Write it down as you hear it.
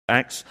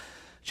Acts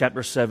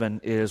chapter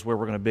 7 is where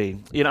we're going to be.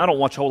 You know, I don't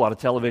watch a whole lot of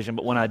television,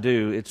 but when I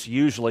do, it's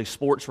usually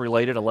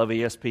sports-related. I love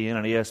ESPN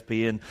and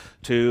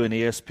ESPN2 and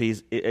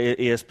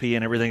ESPN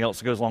and everything else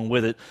that goes along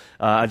with it.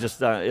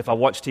 If I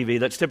watch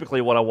TV, that's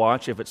typically what I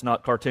watch, if it's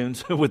not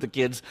cartoons with the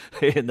kids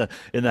in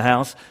the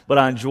house. But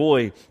I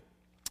enjoy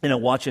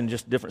watching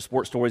just different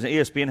sports stories. And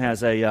ESPN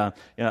has a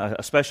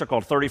special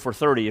called 30 for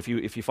 30. If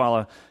you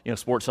follow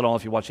sports at all,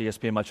 if you watch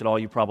ESPN much at all,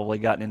 you've probably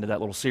gotten into that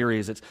little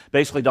series. It's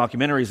basically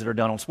documentaries that are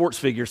done on sports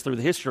figures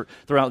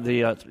throughout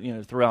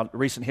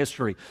recent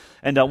history.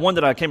 And one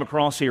that I came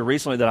across here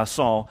recently that I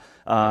saw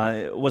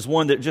was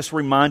one that just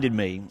reminded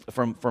me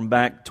from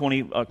back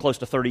close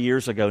to 30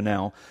 years ago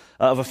now,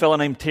 of a fellow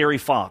named Terry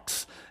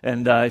Fox.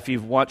 And if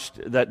you've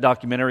watched that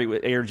documentary,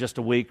 it aired just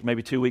a week,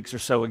 maybe 2 weeks or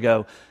so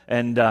ago.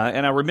 And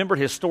I remembered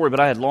his story, but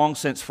I had long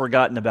since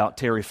forgotten about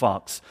Terry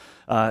Fox.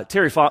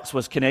 Terry Fox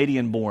was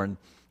Canadian-born.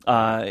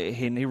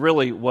 He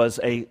really was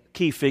a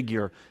key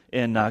figure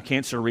in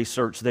cancer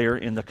research there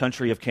in the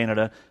country of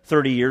Canada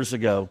 30 years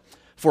ago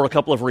for a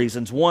couple of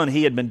reasons. One,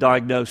 he had been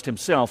diagnosed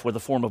himself with a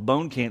form of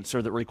bone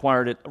cancer that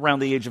required it around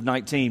the age of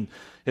 19,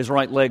 his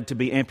right leg to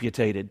be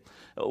amputated.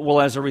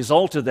 Well, as a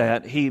result of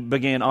that, he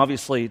began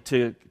obviously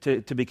to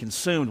be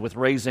consumed with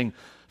raising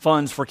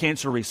funds for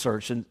cancer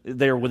research and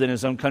there within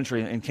his own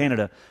country in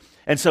Canada.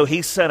 And so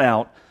he set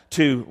out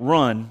to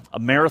run a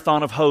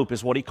marathon of hope,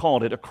 is what he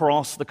called it,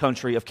 across the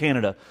country of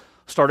Canada,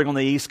 starting on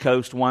the East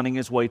Coast, winding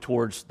his way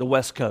towards the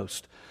West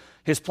Coast.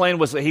 His plan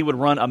was that he would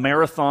run a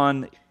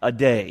marathon a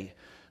day,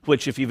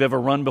 which, if you've ever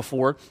run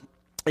before,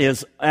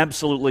 is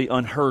absolutely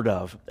unheard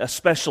of,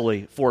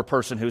 especially for a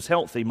person who's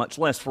healthy, much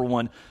less for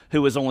one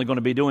who is only going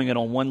to be doing it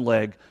on one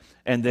leg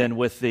and then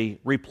with the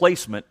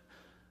replacement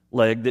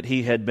leg that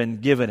he had been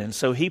given. And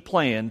so he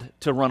planned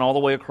to run all the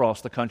way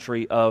across the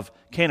country of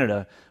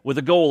Canada with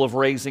the goal of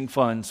raising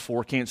funds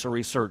for cancer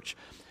research.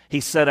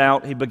 He set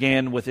out, he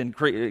began with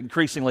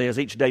increasingly as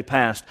each day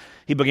passed,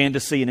 he began to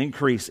see an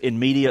increase in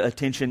media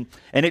attention,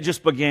 and it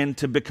just began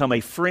to become a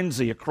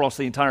frenzy across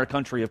the entire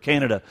country of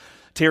Canada.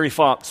 Terry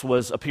Fox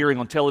was appearing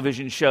on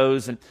television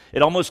shows, and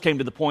it almost came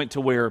to the point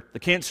to where the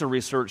cancer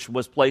research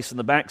was placed in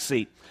the back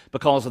seat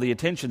because of the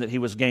attention that he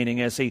was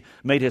gaining as he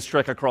made his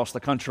trek across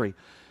the country.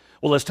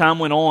 Well, as time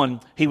went on,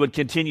 he would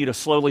continue to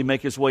slowly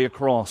make his way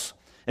across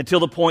until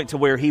the point to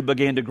where he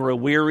began to grow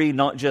weary,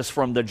 not just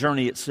from the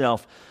journey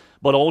itself,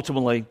 but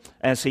ultimately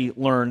as he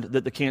learned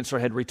that the cancer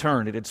had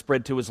returned. It had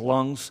spread to his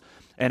lungs,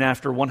 and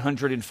after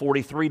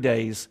 143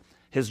 days,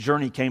 his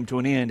journey came to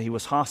an end. He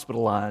was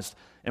hospitalized,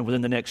 and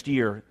within the next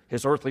year,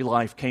 his earthly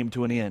life came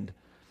to an end.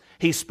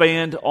 He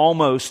spanned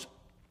almost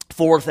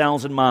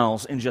 4,000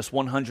 miles in just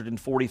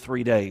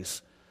 143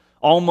 days,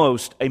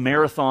 almost a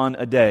marathon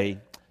a day.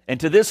 And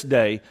to this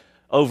day,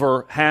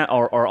 almost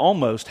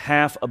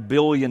 $500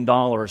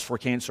 million for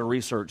cancer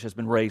research has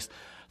been raised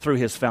through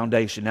his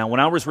foundation. Now, when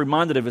I was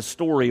reminded of his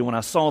story, when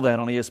I saw that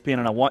on ESPN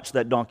and I watched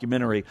that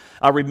documentary,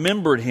 I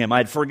remembered him. I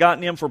had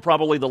forgotten him for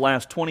probably the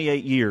last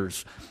 28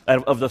 years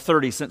of the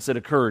 30 since it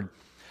occurred.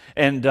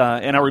 And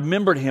I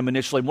remembered him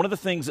initially. One of the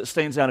things that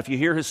stands out, if you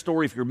hear his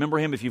story, if you remember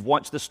him, if you've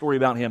watched this story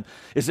about him,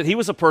 is that he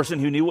was a person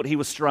who knew what he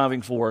was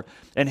striving for,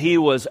 and he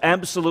was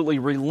absolutely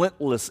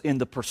relentless in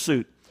the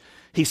pursuit.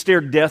 He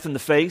stared death in the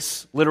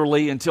face,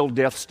 literally, until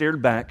death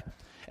stared back.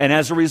 And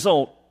as a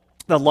result,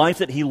 the life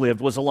that he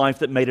lived was a life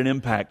that made an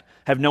impact.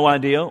 Have no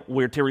idea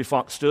where Terry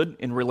Fox stood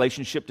in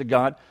relationship to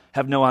God.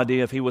 Have no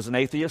idea if he was an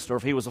atheist or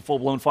if he was a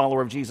full-blown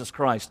follower of Jesus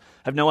Christ.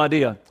 Have no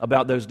idea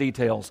about those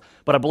details.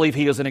 But I believe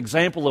he is an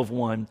example of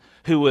one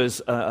who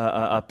is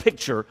a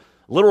picture,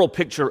 literal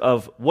picture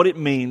of what it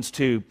means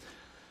to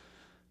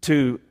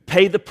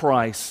pay the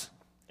price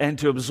and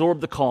to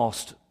absorb the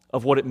cost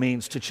of what it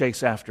means to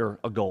chase after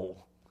a goal.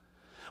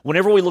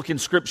 Whenever we look in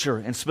Scripture,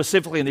 and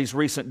specifically in these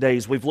recent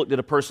days, we've looked at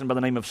a person by the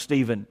name of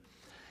Stephen.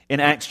 In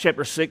Acts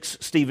chapter 6,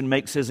 Stephen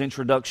makes his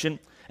introduction,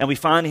 and we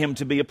find him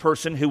to be a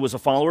person who was a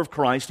follower of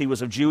Christ. He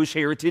was of Jewish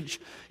heritage.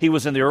 He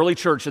was in the early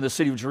church in the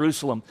city of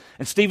Jerusalem.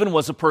 And Stephen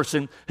was a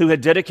person who had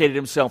dedicated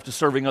himself to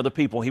serving other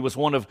people. He was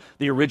one of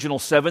the original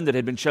 7 that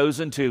had been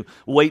chosen to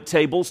wait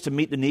tables to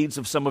meet the needs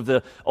of some of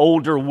the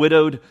older,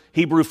 widowed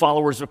Hebrew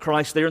followers of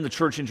Christ there in the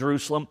church in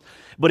Jerusalem.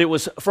 But it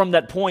was from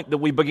that point that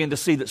we begin to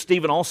see that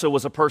Stephen also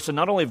was a person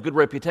not only of good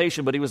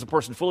reputation, but he was a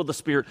person full of the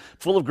Spirit,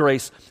 full of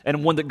grace,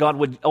 and one that God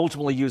would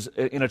ultimately use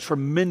in a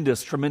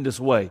tremendous, tremendous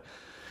way.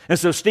 And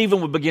so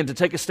Stephen would begin to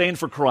take a stand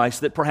for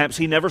Christ that perhaps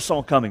he never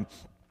saw coming,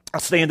 a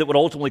stand that would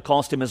ultimately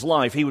cost him his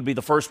life. He would be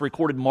the first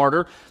recorded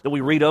martyr that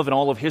we read of in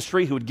all of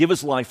history who would give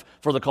his life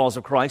for the cause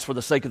of Christ, for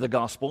the sake of the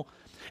gospel.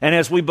 And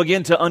as we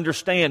begin to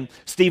understand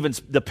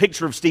the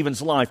picture of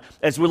Stephen's life,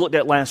 as we looked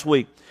at last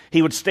week,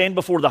 he would stand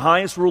before the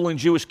highest ruling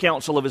Jewish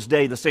council of his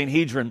day, the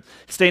Sanhedrin.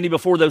 Standing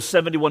before those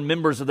 71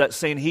 members of that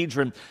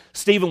Sanhedrin,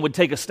 Stephen would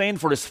take a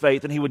stand for his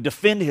faith, and he would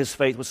defend his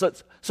faith with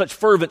such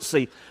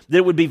fervency that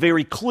it would be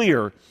very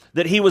clear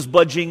that he was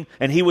budging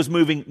and he was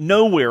moving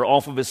nowhere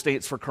off of his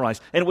stance for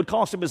Christ. And it would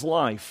cost him his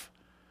life.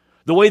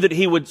 The way that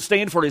he would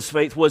stand for his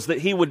faith was that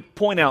he would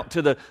point out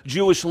to the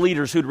Jewish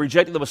leaders who'd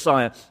rejected the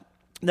Messiah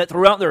that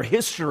throughout their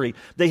history,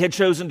 they had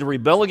chosen to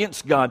rebel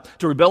against God,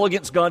 to rebel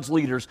against God's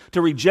leaders,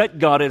 to reject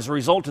God as a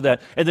result of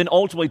that, and then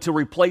ultimately to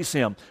replace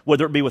Him,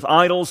 whether it be with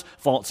idols,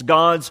 false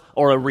gods,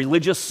 or a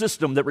religious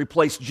system that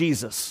replaced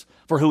Jesus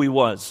for who He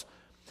was.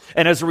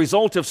 And as a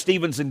result of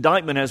Stephen's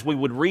indictment, as we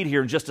would read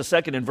here in just a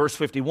second in verse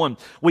 51,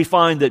 we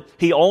find that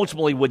he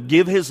ultimately would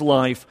give his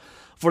life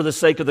for the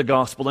sake of the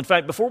gospel. In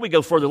fact, before we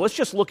go further, let's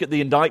just look at the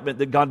indictment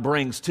that God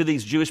brings to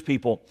these Jewish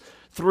people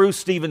through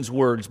Stephen's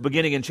words,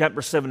 beginning in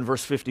chapter 7,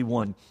 verse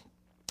 51.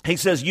 He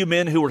says, "You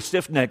men who are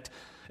stiff-necked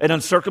and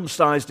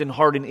uncircumcised in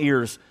heart and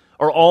ears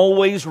are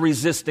always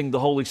resisting the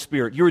Holy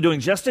Spirit. You are doing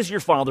just as your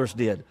fathers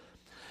did.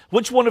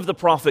 Which one of the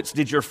prophets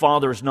did your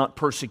fathers not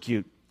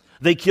persecute?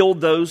 They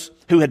killed those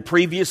who had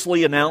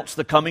previously announced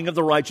the coming of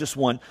the righteous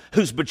one,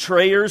 whose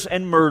betrayers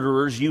and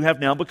murderers you have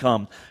now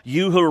become,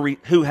 you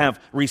who have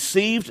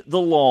received the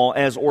law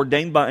as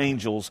ordained by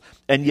angels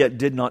and yet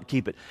did not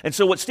keep it." And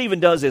so what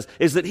Stephen does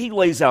is that he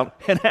lays out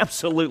an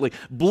absolutely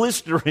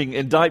blistering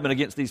indictment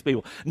against these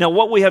people. Now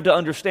what we have to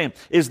understand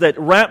is that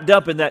wrapped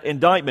up in that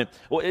indictment,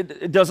 well,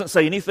 it doesn't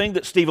say anything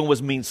that Stephen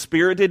was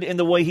mean-spirited in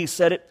the way he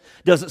said it.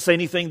 Doesn't say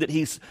anything that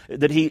he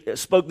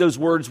spoke those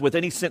words with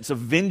any sense of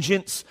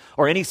vengeance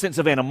or any sense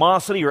of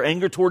animosity or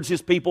anger towards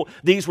his people.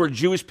 These were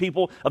Jewish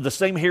people of the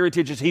same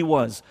heritage as he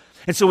was.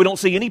 And so we don't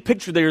see any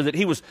picture there that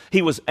he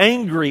was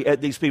angry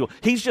at these people.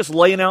 He's just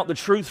laying out the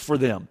truth for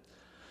them,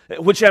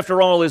 which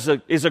after all is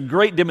a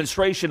great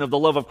demonstration of the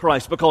love of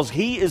Christ, because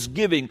he is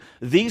giving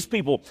these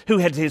people who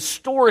had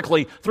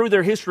historically, through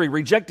their history,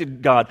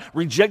 rejected God,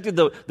 rejected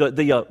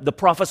the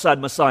prophesied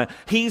Messiah.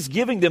 He's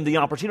giving them the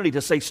opportunity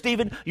to say,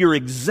 "Stephen, you're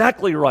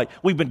exactly right.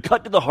 We've been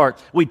cut to the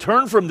heart. We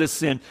turn from this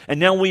sin, and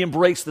now we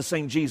embrace the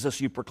same Jesus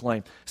you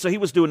proclaim." So he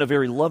was doing a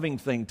very loving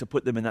thing to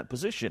put them in that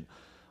position,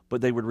 but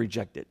they would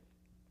reject it.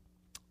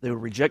 They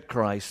would reject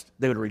Christ.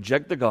 They would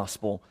reject the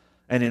gospel,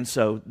 and in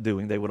so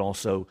doing, they would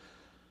also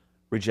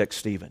reject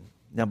Stephen.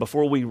 Now,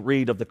 before we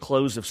read of the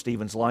close of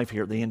Stephen's life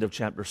here at the end of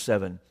chapter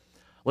 7,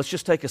 let's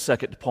just take a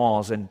second to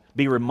pause and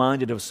be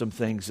reminded of some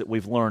things that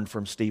we've learned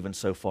from Stephen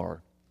so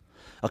far.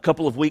 A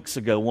couple of weeks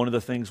ago, one of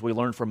the things we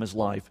learned from his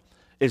life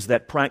is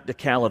that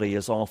practicality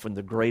is often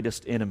the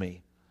greatest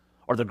enemy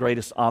or the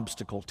greatest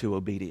obstacle to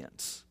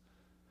obedience.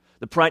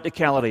 The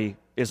practicality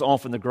is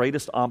often the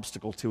greatest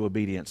obstacle to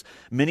obedience.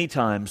 Many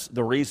times,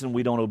 the reason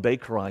we don't obey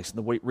Christ,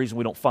 and the reason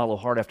we don't follow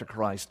hard after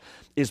Christ,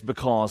 is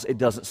because it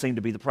doesn't seem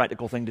to be the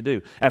practical thing to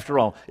do. After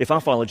all, if I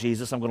follow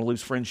Jesus, I'm going to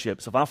lose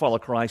friendships. If I follow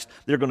Christ,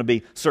 there are going to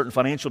be certain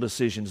financial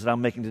decisions that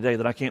I'm making today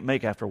that I can't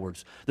make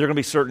afterwards. There are going to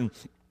be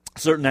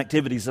certain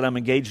activities that I'm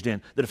engaged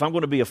in, that if I'm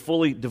going to be a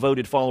fully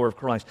devoted follower of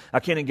Christ, I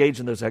can't engage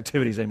in those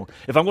activities anymore.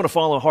 If I'm going to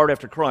follow hard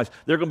after Christ,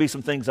 there are going to be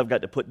some things I've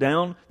got to put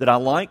down that I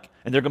like,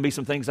 and there are going to be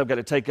some things I've got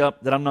to take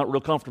up that I'm not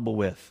real comfortable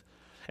with.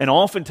 And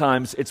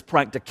oftentimes, it's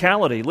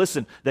practicality,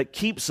 listen, that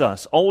keeps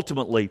us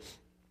ultimately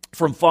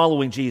from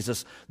following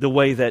Jesus the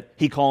way that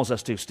he calls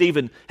us to.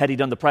 Stephen, had he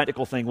done the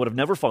practical thing, would have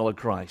never followed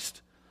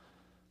Christ.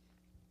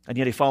 And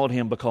yet he followed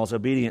him because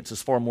obedience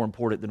is far more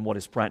important than what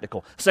is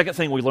practical. Second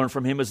thing we learn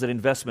from him is that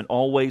investment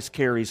always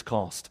carries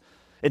cost.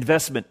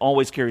 Investment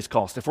always carries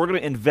cost. If we're going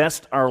to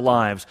invest our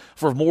lives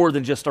for more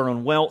than just our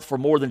own wealth, for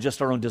more than just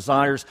our own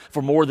desires,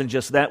 for more than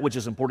just that which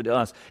is important to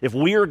us, if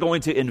we are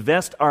going to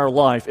invest our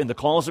life in the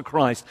cause of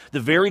Christ, the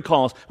very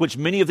cause which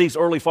many of these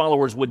early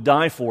followers would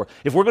die for,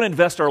 if we're going to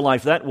invest our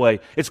life that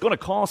way, it's going to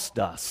cost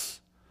us.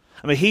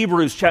 I mean,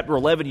 Hebrews chapter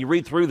 11, you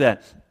read through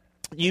that,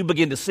 you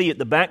begin to see at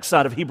the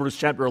backside of Hebrews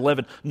chapter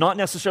 11, not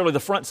necessarily the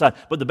front side,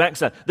 but the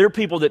backside. There are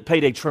people that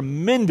paid a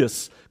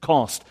tremendous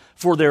cost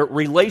for their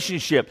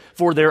relationship,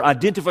 for their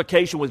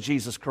identification with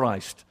Jesus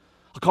Christ.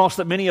 A cost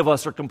that many of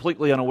us are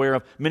completely unaware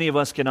of, many of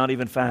us cannot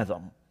even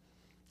fathom.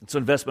 And so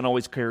investment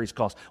always carries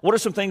cost. What are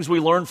some things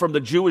we learned from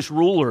the Jewish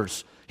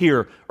rulers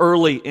here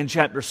early in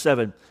chapter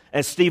 7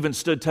 as Stephen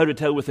stood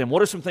toe-to-toe with them?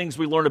 What are some things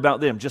we learned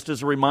about them? Just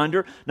as a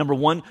reminder, number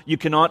one, you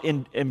cannot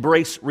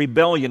embrace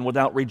rebellion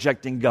without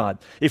rejecting God.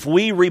 If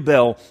we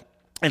rebel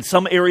in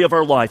some area of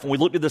our life, and we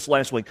looked at this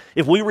last week,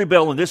 if we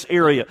rebel in this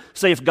area,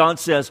 say if God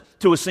says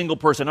to a single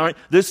person, all right,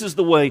 this is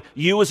the way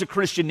you as a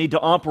Christian need to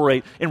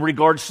operate in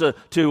regards to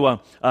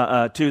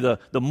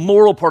the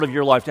moral part of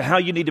your life, to how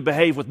you need to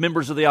behave with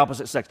members of the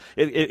opposite sex.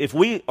 If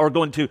we are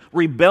going to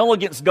rebel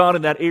against God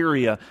in that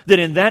area, then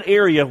in that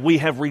area we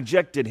have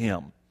rejected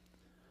Him.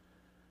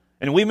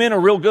 And we men are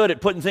real good at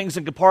putting things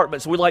in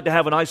compartments. We like to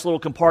have a nice little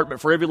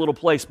compartment for every little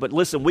place. But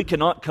listen, we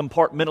cannot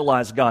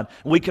compartmentalize God.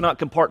 We cannot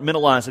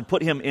compartmentalize and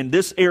put Him in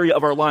this area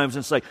of our lives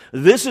and say,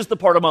 this is the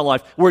part of my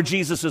life where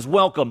Jesus is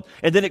welcome,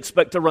 and then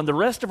expect to run the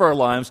rest of our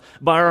lives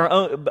by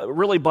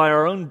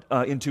our own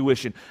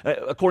intuition,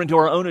 according to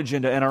our own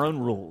agenda and our own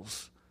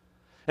rules.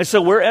 And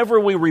so wherever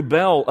we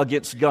rebel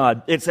against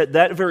God, it's at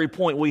that very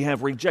point we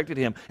have rejected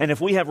Him. And if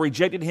we have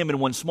rejected Him in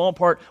one small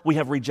part, we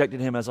have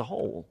rejected Him as a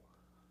whole.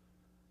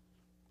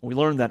 We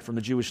learned that from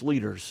the Jewish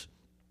leaders.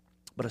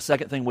 But a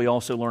second thing we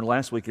also learned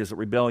last week is that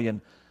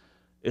rebellion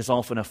is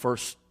often a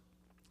first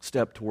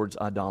step towards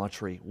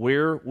idolatry.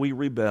 Where we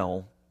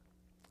rebel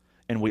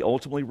and we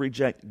ultimately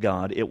reject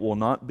God, it will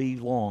not be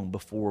long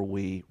before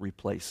we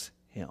replace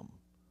Him.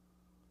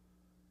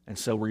 And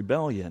so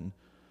rebellion,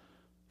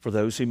 for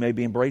those who may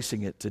be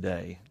embracing it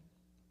today,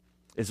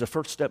 is a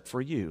first step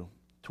for you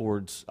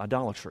towards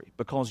idolatry,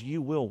 because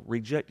you will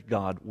reject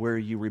God where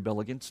you rebel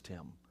against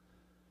Him.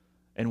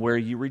 And where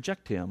you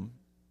reject Him,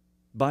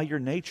 by your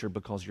nature,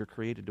 because you're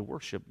created to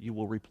worship, you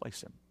will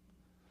replace Him.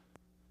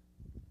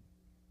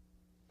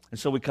 And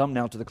so we come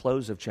now to the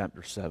close of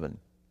chapter 7,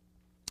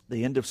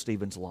 the end of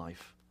Stephen's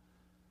life.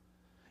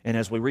 And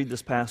as we read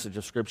this passage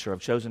of Scripture, I've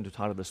chosen to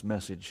title this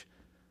message,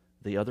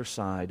 The Other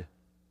Side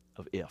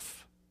of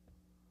If.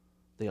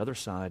 The Other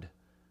Side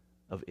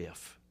of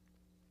If.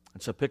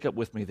 And so pick up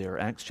with me there,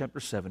 Acts chapter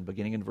 7,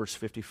 beginning in verse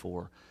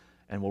 54,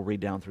 and we'll read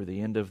down through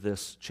the end of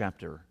this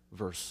chapter,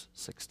 verse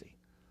 60. It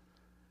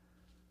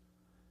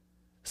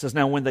says,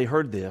 "Now when they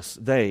heard this,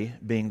 they,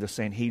 being the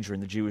Sanhedrin,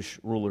 the Jewish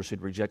rulers who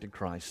had rejected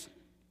Christ,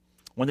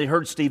 when they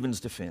heard Stephen's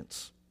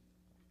defense,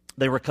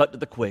 they were cut to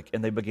the quick,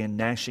 and they began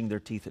gnashing their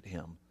teeth at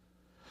him.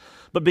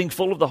 But being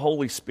full of the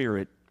Holy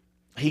Spirit,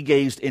 he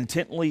gazed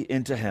intently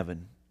into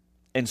heaven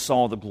and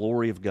saw the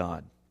glory of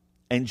God,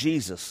 and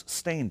Jesus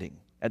standing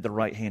at the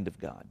right hand of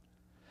God.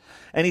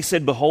 And he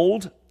said,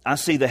 Behold, I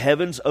see the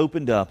heavens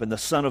opened up, and the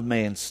Son of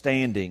Man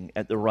standing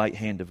at the right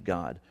hand of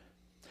God.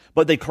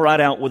 But they cried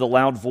out with a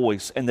loud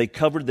voice, and they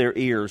covered their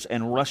ears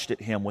and rushed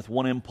at him with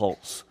one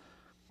impulse.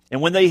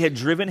 And when they had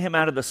driven him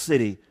out of the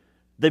city,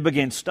 they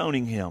began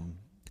stoning him.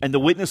 And the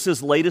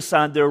witnesses laid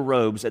aside their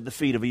robes at the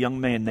feet of a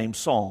young man named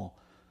Saul.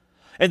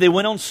 And they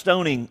went on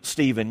stoning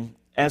Stephen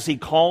as he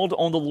called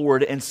on the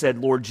Lord and said,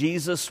 Lord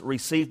Jesus,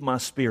 receive my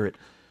spirit.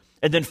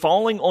 And then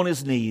falling on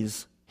his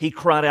knees, he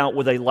cried out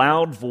with a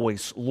loud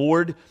voice,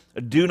 Lord,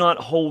 do not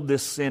hold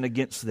this sin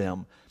against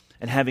them.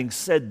 And having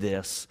said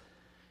this,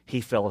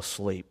 he fell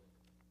asleep."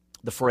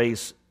 The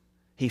phrase,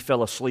 he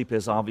fell asleep,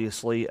 is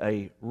obviously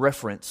a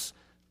reference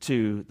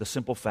to the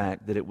simple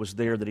fact that it was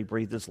there that he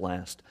breathed his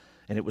last,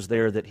 and it was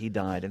there that he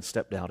died and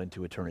stepped out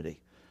into eternity.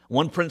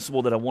 One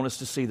principle that I want us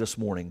to see this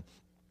morning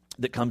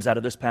that comes out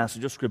of this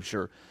passage of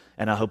Scripture,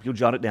 and I hope you'll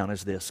jot it down,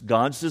 is this: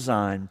 God's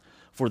design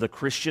for the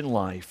Christian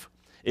life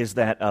is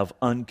that of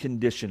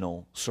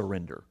unconditional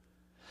surrender.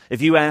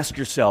 If you ask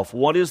yourself,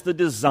 what is the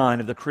design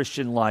of the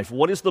Christian life?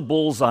 What is the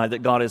bullseye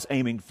that God is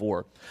aiming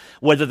for?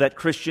 Whether that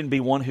Christian be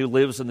one who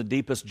lives in the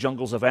deepest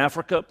jungles of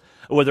Africa,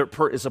 or whether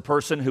it is a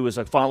person who is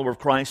a follower of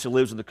Christ who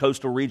lives in the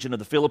coastal region of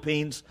the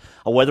Philippines,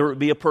 or whether it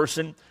be a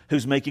person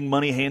who's making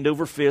money hand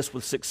over fist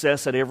with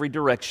success at every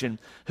direction,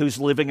 who's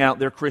living out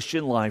their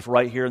Christian life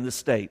right here in the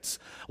States.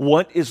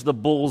 What is the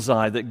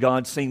bullseye that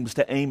God seems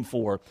to aim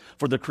for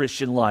the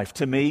Christian life?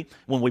 To me,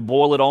 when we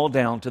boil it all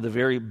down to the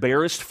very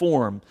barest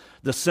form,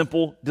 the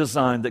simple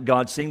design that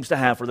God seems to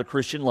have for the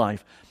Christian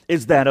life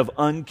is that of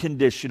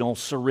unconditional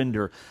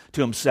surrender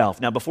to Himself.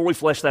 Now, before we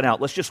flesh that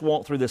out, let's just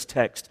walk through this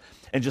text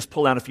and just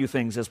pull out a few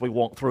things as we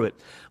walk through it.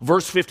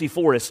 Verse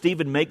 54, as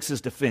Stephen makes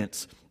his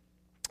defense,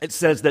 it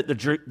says that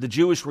the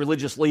Jewish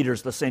religious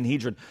leaders, the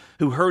Sanhedrin,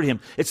 who heard him,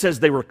 it says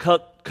they were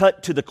cut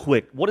to the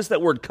quick. What does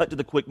that word cut to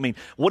the quick mean?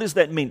 What does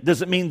that mean?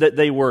 Does it mean that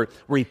they were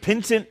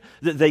repentant,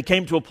 that they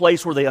came to a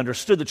place where they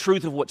understood the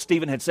truth of what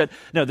Stephen had said?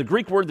 No, the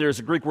Greek word there is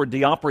a Greek word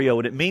diaprio,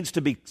 and it means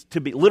to be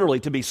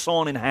literally to be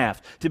sawn in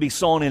half, to be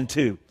sawn in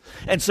two.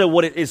 And so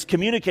what it is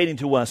communicating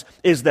to us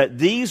is that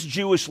these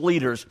Jewish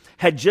leaders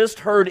had just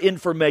heard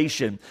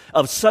information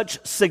of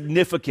such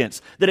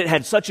significance, that it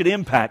had such an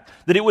impact,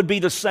 that it would be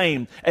the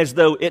same as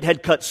though it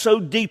had cut so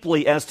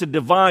deeply as to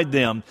divide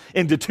them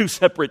into two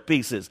separate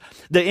pieces.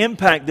 The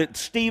impact that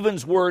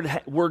Stephen's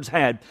words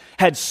had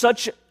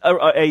such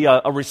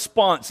a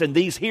response in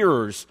these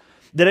hearers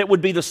that it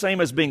would be the same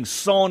as being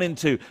sawn in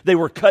two. They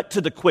were cut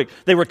to the quick.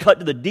 They were cut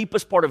to the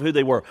deepest part of who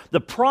they were. The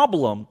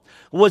problem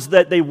was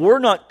that they were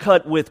not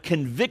cut with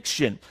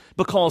conviction,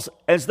 because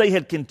as they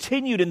had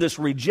continued in this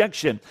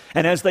rejection,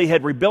 and as they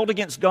had rebelled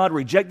against God,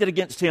 rejected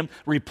against Him,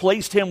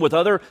 replaced Him with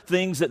other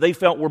things that they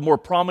felt were more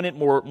prominent,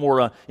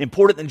 more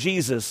important than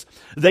Jesus,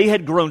 they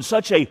had grown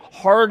such a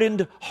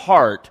hardened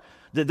heart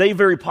that they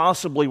very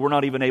possibly were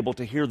not even able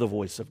to hear the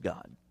voice of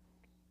God.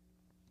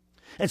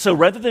 And so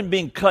rather than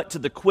being cut to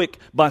the quick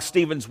by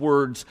Stephen's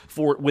words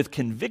with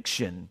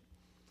conviction,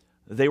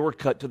 they were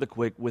cut to the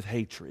quick with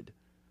hatred.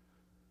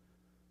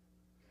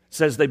 It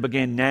says they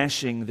began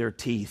gnashing their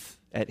teeth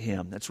at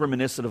him. That's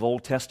reminiscent of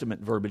Old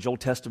Testament verbiage,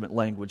 Old Testament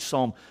language.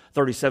 Psalm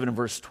 37 and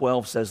verse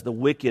 12 says, the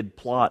wicked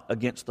plot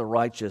against the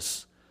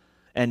righteous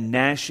and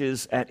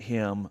gnashes at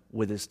him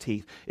with his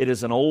teeth. It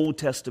is an Old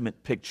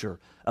Testament picture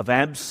of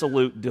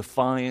absolute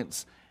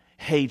defiance,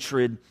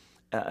 hatred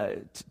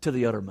to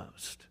the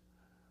uttermost.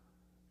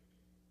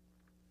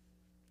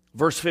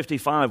 Verse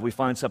 55, we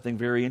find something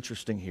very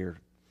interesting here.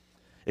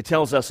 It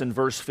tells us in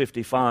verse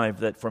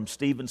 55 that from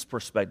Stephen's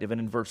perspective, and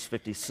in verse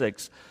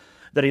 56,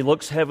 that he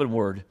looks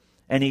heavenward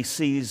and he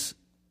sees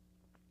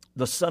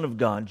the Son of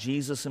God,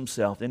 Jesus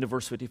Himself, into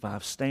verse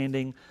 55,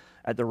 standing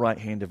at the right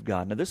hand of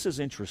God. Now this is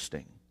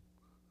interesting.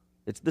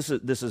 This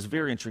is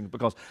very interesting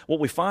because what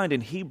we find in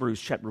Hebrews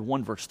chapter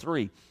 1, verse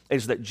 3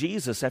 is that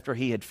Jesus, after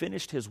he had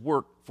finished his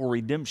work for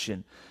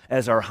redemption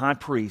as our high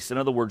priest, in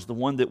other words, the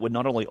one that would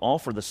not only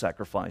offer the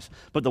sacrifice,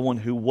 but the one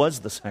who was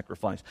the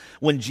sacrifice,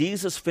 when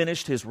Jesus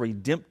finished his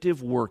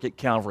redemptive work at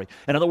Calvary,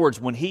 in other words,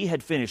 when he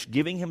had finished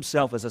giving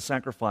himself as a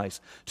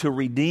sacrifice to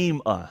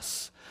redeem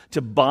us,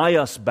 to buy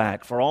us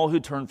back for all who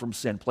turn from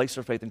sin, place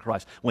their faith in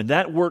Christ. When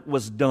that work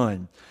was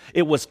done,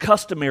 it was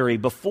customary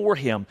before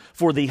him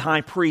for the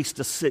high priest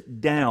to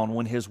sit down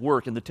when his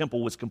work in the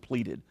temple was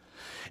completed.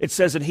 It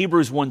says in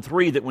Hebrews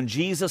 1:3 that when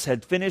Jesus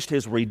had finished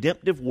his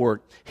redemptive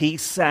work, he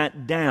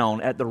sat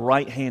down at the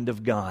right hand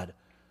of God.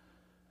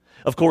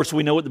 Of course,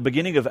 we know at the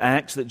beginning of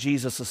Acts that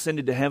Jesus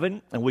ascended to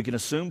heaven, and we can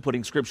assume,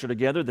 putting Scripture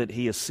together, that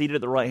he is seated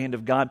at the right hand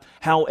of God.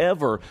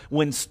 However,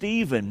 when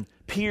Stephen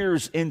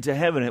peers into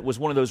heaven, it was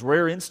one of those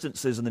rare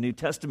instances in the New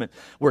Testament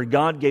where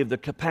God gave the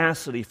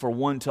capacity for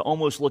one to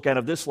almost look out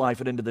of this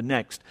life and into the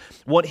next.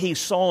 What he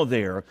saw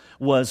there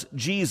was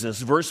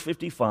Jesus, verse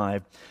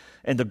 55,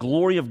 and the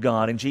glory of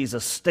God, and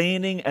Jesus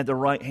standing at the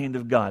right hand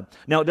of God.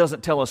 Now, it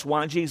doesn't tell us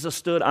why Jesus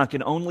stood. I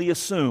can only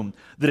assume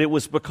that it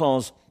was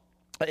because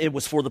it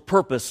was for the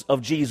purpose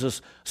of Jesus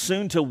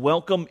soon to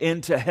welcome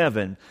into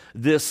heaven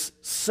this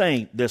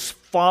saint, this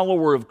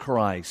follower of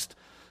Christ.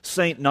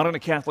 Saint, not in a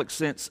Catholic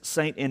sense,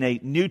 saint in a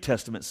New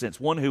Testament sense,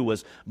 one who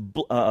was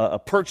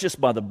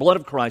purchased by the blood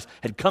of Christ,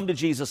 had come to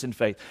Jesus in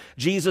faith.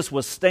 Jesus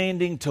was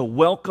standing to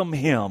welcome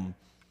him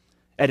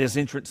at his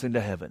entrance into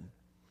heaven.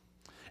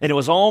 And it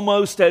was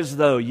almost as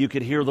though you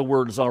could hear the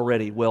words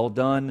already, "Well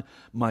done,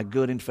 my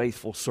good and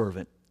faithful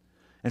servant."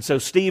 And so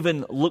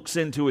Stephen looks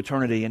into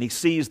eternity and he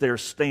sees there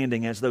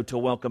standing as though to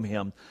welcome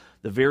him,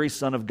 the very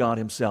Son of God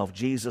himself,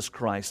 Jesus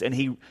Christ. And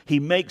he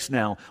makes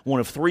now one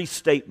of three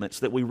statements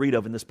that we read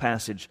of in this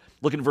passage.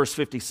 Look at verse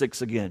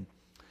 56 again.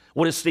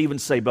 What does Stephen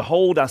say?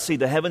 "Behold, I see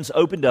the heavens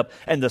opened up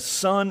and the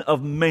Son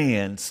of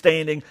Man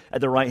standing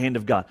at the right hand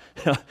of God."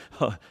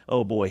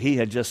 Oh boy, he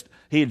had just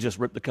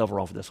ripped the cover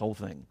off of this whole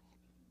thing.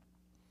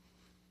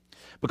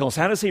 Because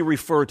how does he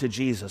refer to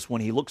Jesus when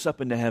he looks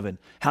up into heaven?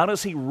 How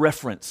does he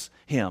reference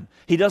him?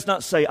 He does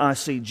not say, "I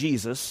see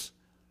Jesus."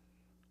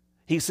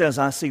 He says,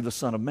 "I see the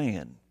Son of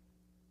Man."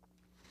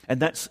 And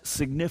that's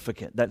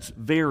significant. That's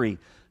very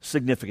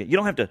significant. You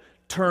don't have to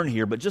turn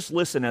here, but just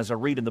listen as I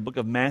read in the book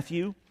of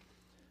Matthew,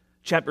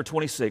 chapter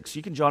 26.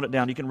 You can jot it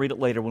down. You can read it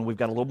later when we've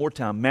got a little more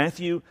time.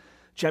 Matthew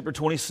chapter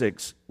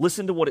 26.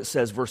 Listen to what it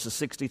says, verses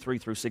 63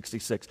 through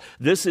 66.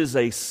 This is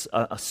a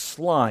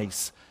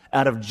slice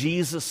out of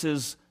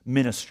Jesus'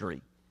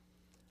 ministry,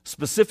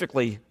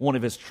 specifically one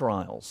of his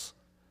trials.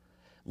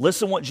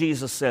 Listen what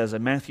Jesus says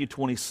in Matthew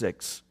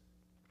 26,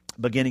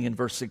 beginning in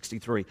verse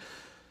 63. It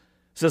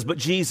says, "But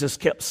Jesus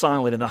kept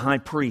silent, and the high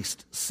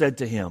priest said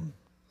to him,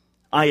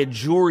 'I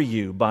adjure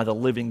you by the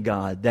living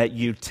God that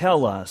you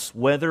tell us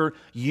whether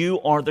you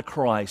are the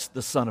Christ,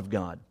 the Son of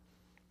God.'"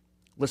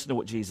 Listen to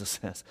what Jesus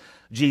says.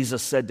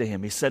 Jesus said to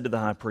him, he said to the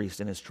high priest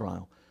in his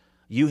trial,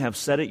 "You have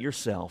said it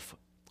yourself.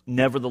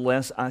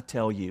 Nevertheless, I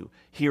tell you,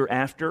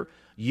 hereafter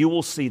you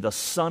will see the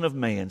Son of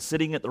Man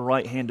sitting at the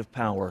right hand of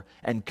power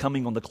and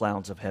coming on the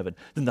clouds of heaven."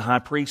 Then the high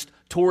priest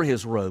tore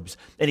his robes,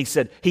 and he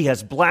said, "He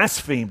has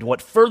blasphemed.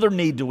 What further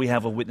need do we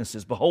have of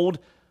witnesses? Behold,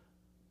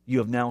 you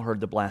have now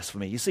heard the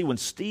blasphemy." You see, when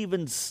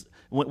Stephen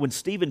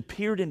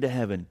peered into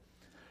heaven,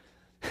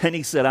 and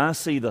he said, "I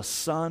see the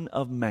Son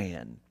of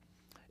Man,"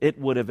 it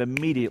would have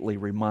immediately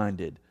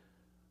reminded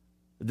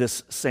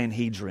this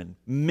Sanhedrin,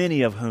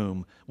 many of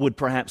whom would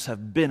perhaps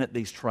have been at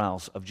these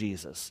trials of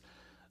Jesus,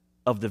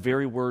 of the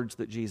very words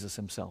that Jesus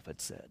himself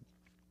had said.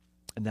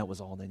 And that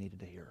was all they needed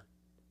to hear.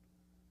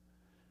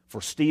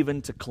 For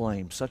Stephen to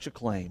claim such a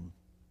claim,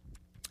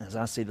 as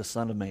 "I see the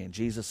Son of Man,"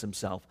 Jesus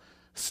himself,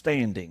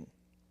 standing,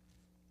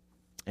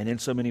 and in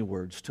so many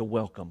words, to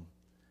welcome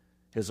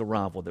his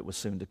arrival that was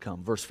soon to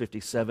come. Verse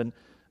 57,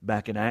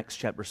 back in Acts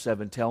chapter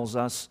 7, tells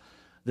us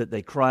that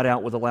they cried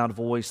out with a loud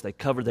voice. They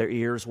covered their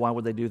ears. Why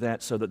would they do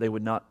that? So that they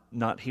would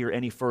not hear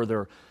any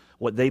further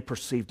what they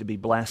perceived to be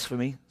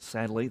blasphemy.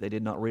 Sadly, they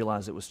did not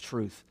realize it was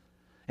truth.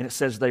 And it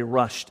says they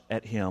rushed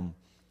at him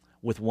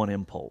with one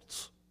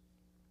impulse.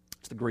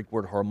 It's the Greek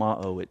word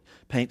harmao. It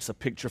paints a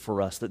picture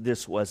for us that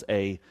this was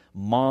a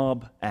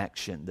mob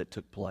action that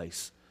took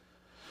place.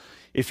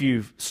 If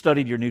you've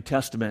studied your New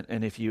Testament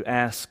and if you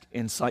ask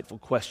insightful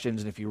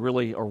questions and if you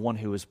really are one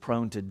who is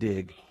prone to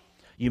dig,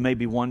 you may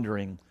be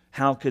wondering,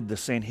 how could the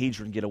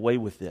Sanhedrin get away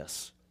with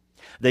this?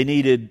 They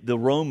needed the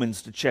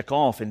Romans to check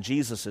off in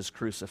Jesus'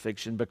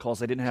 crucifixion because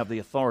they didn't have the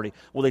authority.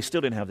 Well, they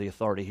still didn't have the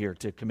authority here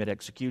to commit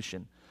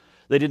execution.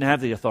 They didn't have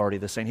the authority,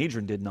 the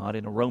Sanhedrin did not,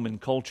 in a Roman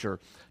culture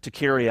to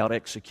carry out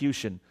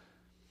execution.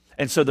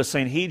 And so the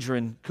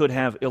Sanhedrin could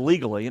have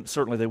illegally, and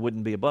certainly they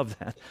wouldn't be above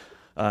that,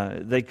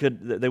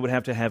 they would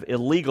have to have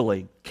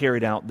illegally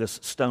carried out this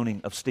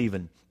stoning of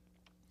Stephen.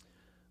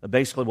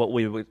 Basically, what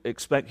we would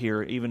expect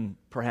here, even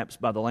perhaps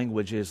by the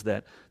language, is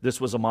that this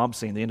was a mob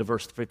scene. The end of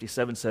verse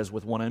 57 says,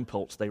 with one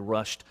impulse, they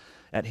rushed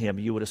at him.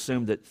 You would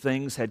assume that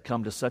things had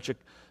come to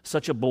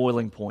such a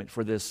boiling point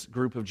for this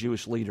group of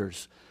Jewish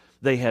leaders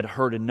They had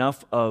heard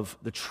enough of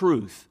the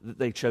truth that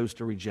they chose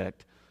to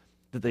reject,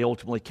 that they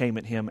ultimately came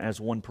at him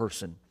as one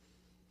person.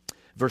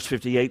 Verse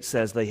 58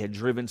 says they had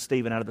driven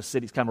Stephen out of the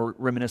city. It's kind of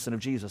reminiscent of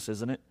Jesus,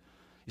 isn't it?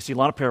 You see a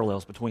lot of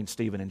parallels between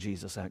Stephen and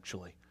Jesus,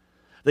 actually.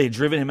 They had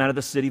driven him out of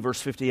the city.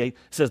 Verse 58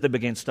 says they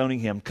began stoning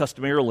him.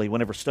 Customarily,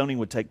 whenever stoning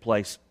would take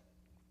place,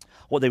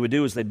 what they would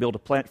do is they'd build a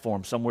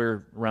platform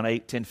somewhere around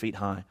 8-10 feet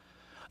high.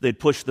 They'd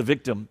push the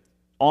victim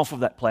off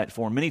of that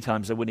platform. Many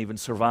times they wouldn't even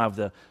survive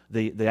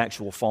the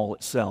actual fall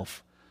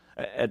itself.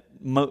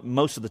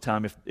 Most of the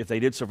time, if they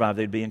did survive,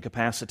 they'd be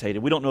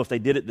incapacitated. We don't know if they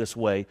did it this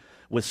way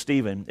with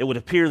Stephen. It would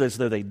appear as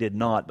though they did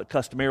not, but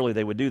customarily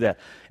they would do that.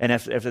 And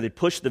after they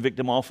pushed the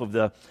victim off of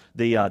the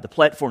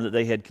platform that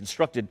they had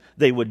constructed,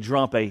 they would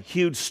drop a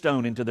huge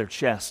stone into their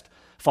chest,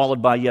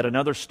 followed by yet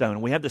another stone.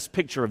 And we have this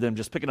picture of them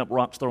just picking up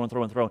rocks, throwing.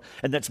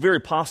 And that's very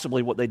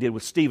possibly what they did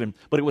with Stephen,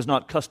 but it was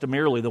not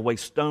customarily the way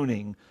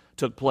stoning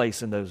took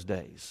place in those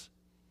days.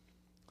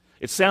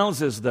 It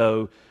sounds as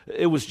though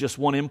it was just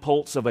one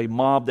impulse of a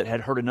mob that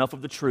had heard enough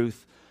of the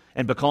truth,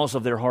 and because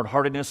of their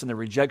hard-heartedness and their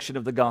rejection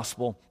of the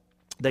gospel,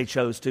 they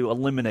chose to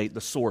eliminate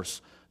the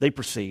source they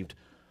perceived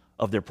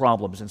of their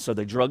problems. And so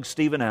they drugged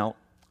Stephen out,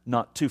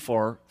 not too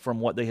far from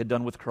what they had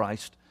done with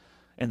Christ,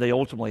 and they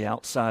ultimately,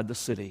 outside the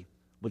city,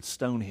 would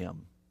stone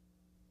him.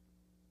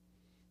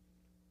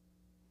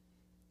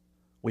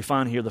 We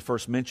find here the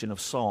first mention of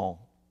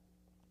Saul.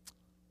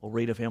 We'll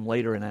read of him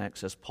later in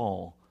Acts as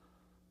Paul.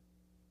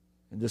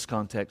 In this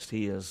context,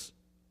 he is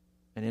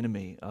an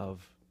enemy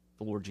of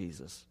the Lord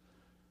Jesus.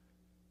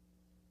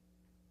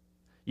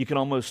 You can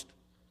almost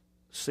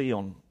see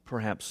on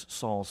perhaps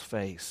Saul's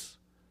face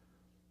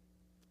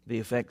the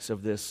effects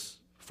of this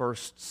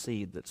first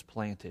seed that's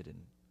planted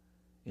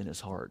in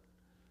his heart.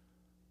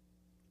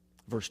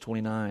 Verse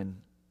 29,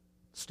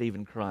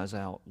 Stephen cries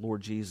out,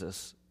 "Lord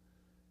Jesus,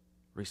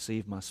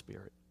 receive my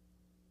spirit."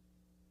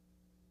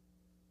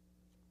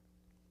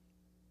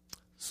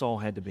 Saul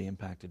had to be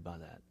impacted by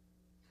that.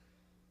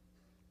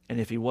 And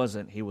if he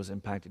wasn't, he was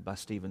impacted by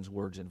Stephen's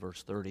words in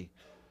verse 30.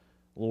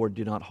 "Lord,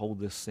 do not hold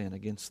this sin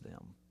against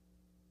them."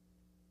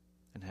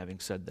 And having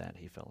said that,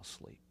 he fell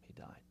asleep. He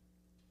died.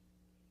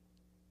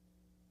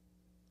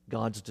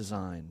 God's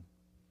design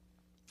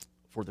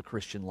for the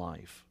Christian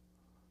life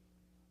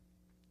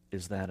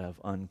is that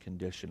of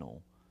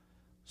unconditional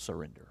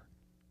surrender.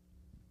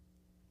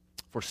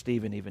 For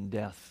Stephen, even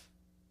death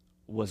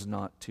was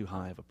not too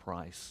high of a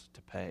price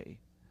to pay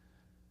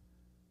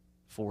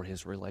for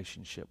his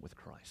relationship with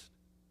Christ.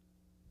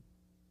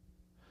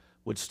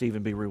 Would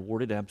Stephen be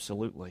rewarded?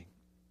 Absolutely.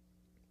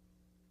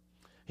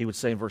 He would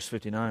say in verse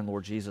 59,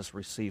 "Lord Jesus,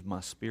 receive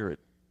my spirit."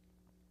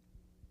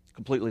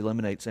 Completely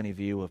eliminates any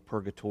view of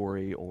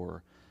purgatory,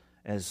 or,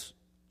 as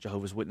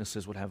Jehovah's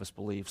Witnesses would have us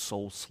believe,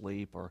 soul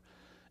sleep, or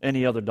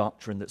any other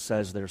doctrine that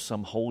says there's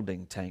some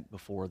holding tank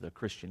before the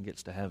Christian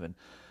gets to heaven.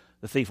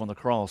 The thief on the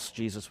cross,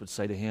 Jesus would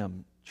say to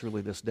him,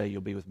 "Truly this day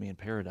you'll be with me in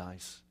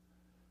paradise."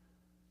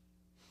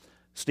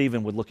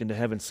 Stephen would look into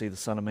heaven, see the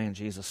Son of Man,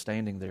 Jesus,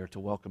 standing there to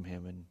welcome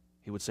him, and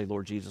he would say,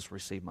 "Lord Jesus,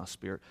 receive my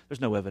spirit."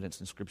 There's no evidence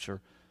in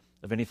Scripture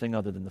of anything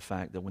other than the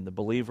fact that when the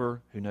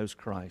believer who knows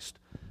Christ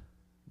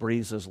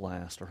breathes his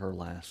last or her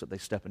last, that they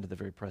step into the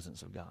very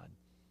presence of God.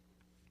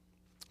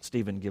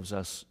 Stephen gives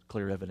us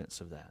clear evidence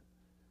of that.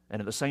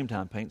 And at the same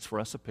time paints for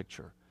us a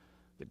picture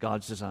that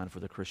God's design for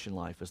the Christian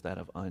life is that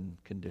of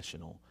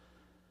unconditional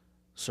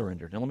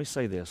surrender. Now let me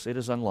say this. It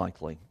is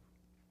unlikely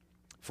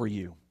for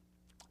you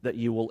that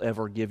you will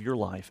ever give your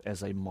life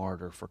as a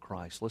martyr for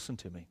Christ. Listen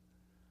to me.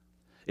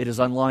 It is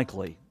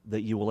unlikely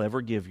that you will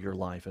ever give your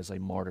life as a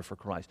martyr for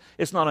Christ.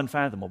 It's not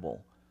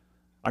unfathomable.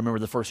 I remember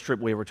the first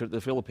trip we ever took to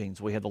the Philippines.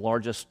 We had the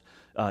largest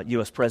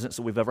U.S. presence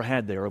that we've ever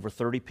had there, over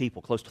 30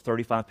 people, close to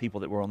 35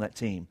 people that were on that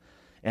team.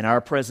 And our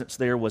presence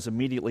there was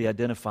immediately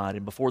identified.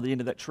 And before the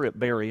end of that trip,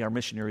 Barry, our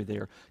missionary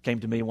there, came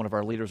to me, one of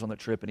our leaders on that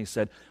trip, and he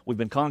said, "We've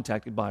been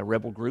contacted by a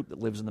rebel group that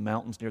lives in the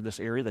mountains near this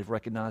area. They've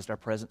recognized our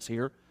presence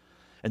here.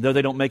 And though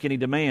they don't make any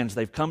demands,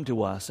 they've come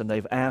to us and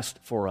they've asked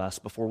for us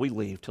before we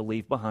leave to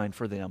leave behind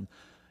for them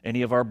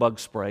any of our bug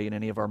spray and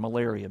any of our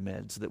malaria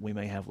meds that we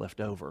may have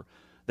left over."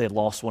 They had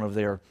lost one of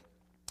their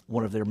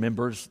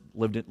members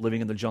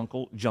living in the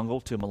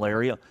jungle to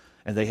malaria,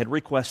 and they had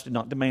requested,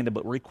 not demanded,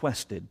 but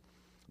requested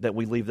that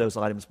we leave those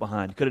items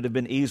behind. Could it have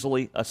been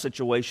easily a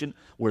situation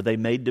where they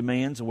made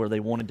demands and where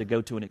they wanted to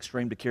go to an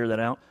extreme to carry that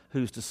out?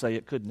 Who's to say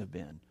it couldn't have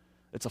been?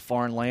 It's a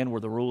foreign land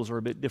where the rules are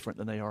a bit different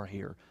than they are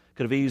here.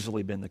 Could have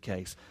easily been the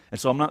case. And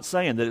so I'm not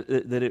saying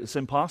that it's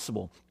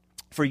impossible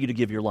for you to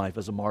give your life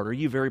as a martyr.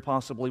 You very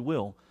possibly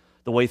will.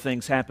 The way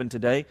things happen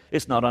today,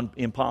 it's not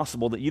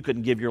impossible that you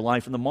couldn't give your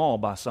life in the mall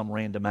by some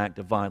random act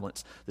of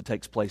violence that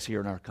takes place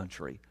here in our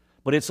country.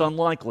 But it's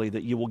unlikely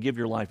that you will give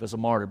your life as a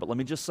martyr. But let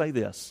me just say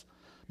this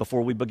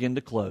before we begin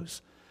to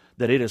close,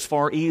 that it is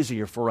far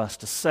easier for us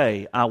to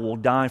say, "I will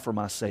die for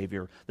my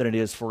Savior," than it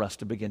is for us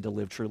to begin to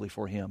live truly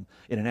for Him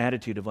in an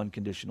attitude of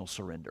unconditional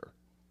surrender.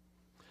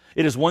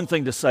 It is one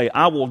thing to say,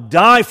 "I will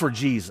die for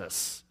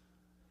Jesus."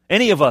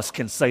 Any of us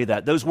can say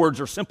that. Those words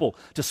are simple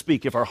to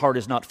speak if our heart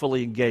is not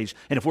fully engaged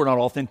and if we're not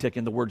authentic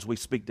in the words we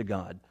speak to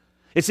God.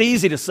 It's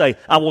easy to say,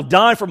 I will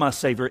die for my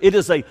Savior. It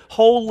is a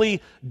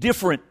wholly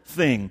different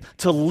thing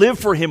to live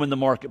for Him in the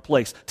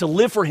marketplace, to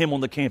live for Him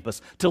on the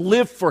campus, to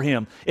live for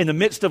Him in the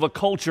midst of a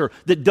culture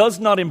that does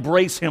not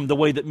embrace Him the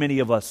way that many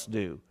of us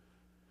do.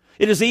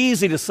 It is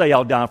easy to say,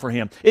 I'll die for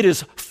Him. It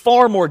is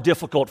far more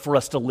difficult for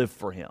us to live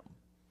for Him.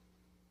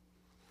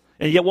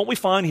 And yet what we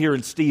find here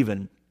in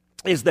Stephen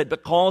is that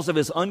because of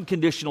his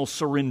unconditional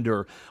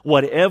surrender,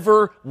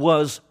 whatever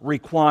was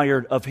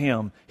required of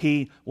him,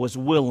 he was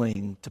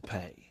willing to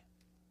pay.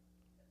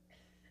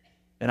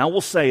 And I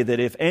will say that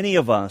if any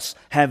of us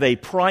have a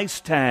price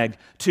tag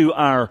to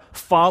our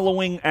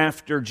following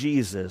after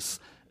Jesus,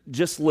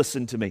 just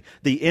listen to me.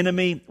 The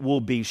enemy will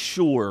be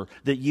sure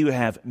that you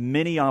have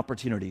many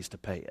opportunities to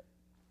pay it.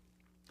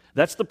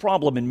 That's the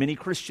problem in many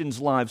Christians'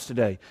 lives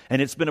today. And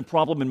it's been a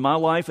problem in my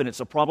life, and it's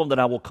a problem that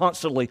I will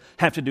constantly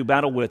have to do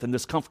battle with in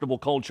this comfortable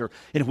culture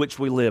in which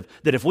we live.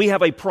 That if we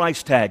have a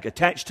price tag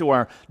attached to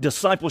our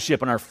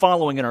discipleship and our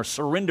following and our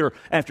surrender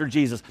after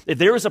Jesus, if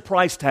there is a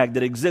price tag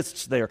that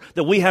exists there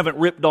that we haven't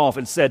ripped off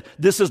and said,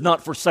 this is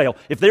not for sale,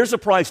 if there's a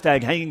price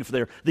tag hanging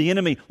there, the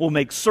enemy will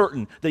make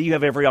certain that you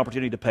have every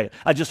opportunity to pay it.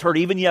 I just heard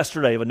even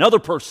yesterday of another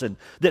person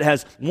that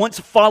has once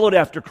followed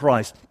after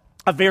Christ,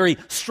 a very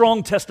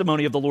strong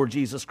testimony of the Lord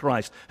Jesus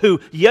Christ, who,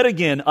 yet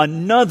again,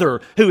 another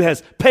who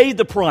has paid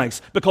the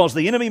price because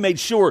the enemy made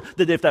sure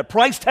that if that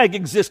price tag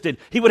existed,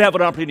 he would have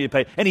an opportunity to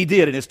pay. And he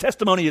did, and his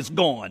testimony is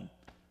gone,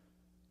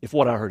 if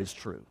what I heard is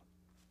true.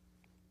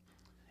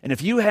 And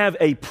if you have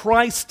a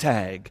price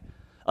tag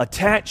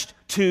attached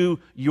to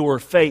your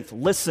faith,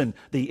 listen,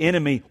 the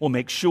enemy will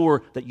make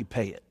sure that you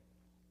pay it.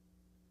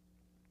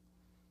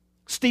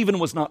 Stephen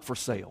was not for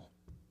sale.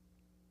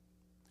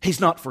 He's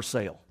not for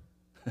sale.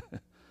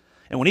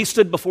 And when he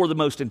stood before the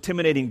most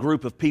intimidating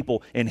group of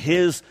people in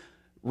his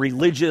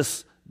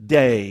religious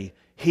day,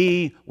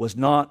 he was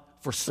not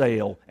for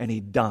sale, and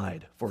he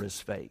died for his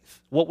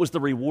faith. What was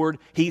the reward?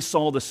 He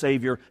saw the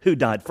Savior who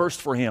died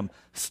first for him,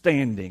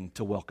 standing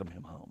to welcome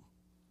him home.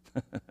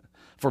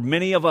 For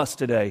many of us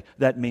today,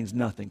 that means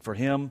nothing. For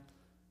him,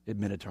 it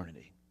meant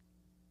eternity.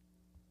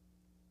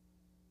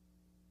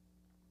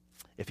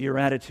 If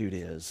my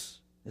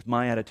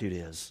attitude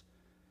is,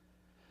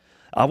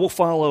 I will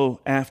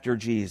follow after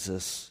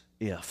Jesus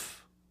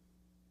if,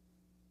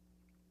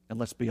 and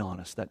let's be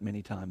honest, that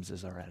many times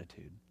is our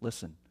attitude.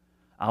 Listen,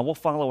 I will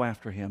follow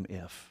after him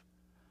if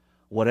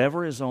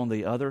whatever is on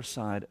the other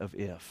side of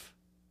if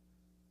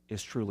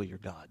is truly your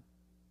God.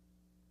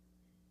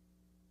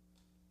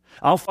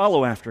 I'll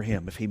follow after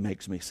him if he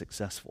makes me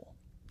successful.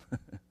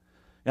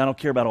 I don't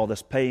care about all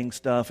this paying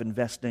stuff,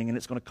 investing, and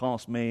it's going to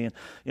cost me.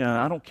 And,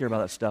 I don't care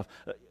about that stuff.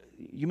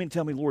 You mean to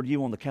tell me, Lord,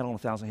 you on the cattle on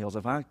 1,000 hills,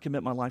 if I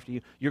commit my life to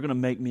you, you're going to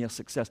make me a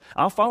success.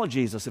 I'll follow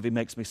Jesus if he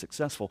makes me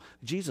successful.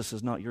 Jesus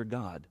is not your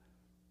God.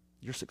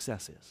 Your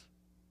success is.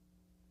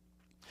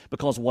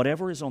 Because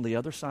whatever is on the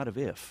other side of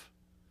if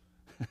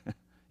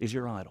is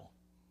your idol.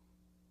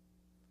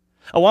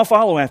 Oh, I'll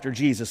follow after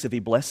Jesus if he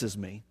blesses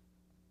me.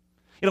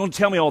 Don't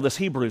tell me all this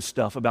Hebrews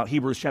stuff about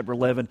Hebrews chapter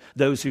 11,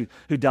 those who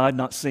died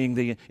not seeing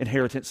the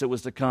inheritance that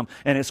was to come,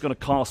 and it's going to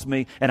cost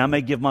me, and I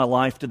may give my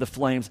life to the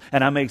flames,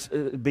 and I may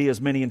be as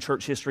many in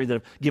church history that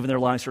have given their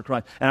lives for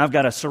Christ, and I've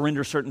got to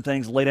surrender certain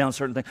things, lay down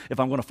certain things if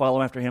I'm going to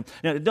follow after him.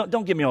 Now,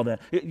 don't give me all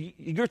that.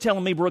 You're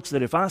telling me, Brooks,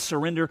 that if I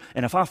surrender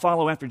and if I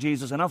follow after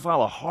Jesus and I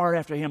follow hard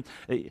after him,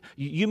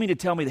 you mean to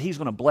tell me that he's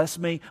going to bless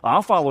me?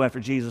 I'll follow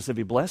after Jesus if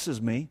he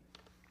blesses me.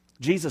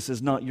 Jesus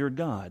is not your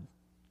God.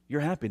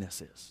 Your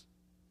happiness is.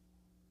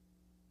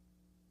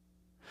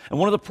 And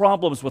one of the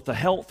problems with the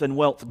health and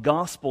wealth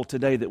gospel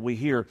today that we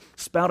hear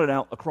spouted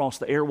out across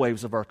the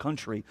airwaves of our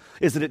country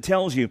is that it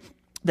tells you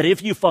that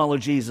if you follow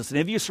Jesus and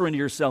if you surrender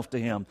yourself to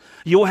him,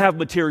 you'll have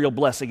material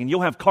blessing and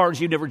you'll have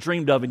cars you never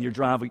dreamed of in your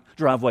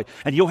driveway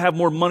and you'll have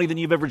more money than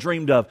you've ever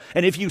dreamed of.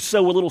 And if you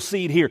sow a little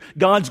seed here,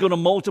 God's going to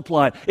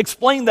multiply it.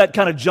 Explain that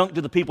kind of junk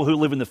to the people who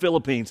live in the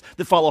Philippines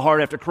that follow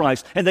hard after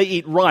Christ and they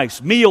eat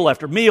rice meal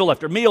after meal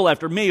after meal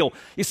after meal.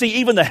 You see,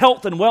 even the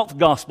health and wealth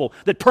gospel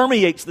that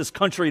permeates this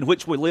country in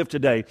which we live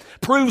today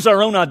proves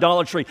our own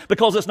idolatry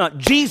because it's not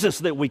Jesus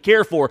that we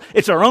care for,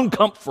 it's our own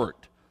comfort.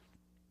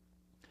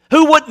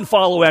 Who wouldn't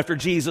follow after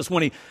Jesus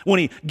when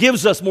he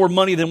gives us more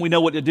money than we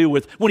know what to do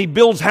with, when he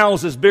builds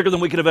houses bigger than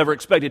we could have ever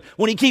expected,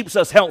 when he keeps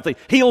us healthy,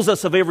 heals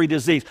us of every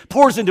disease,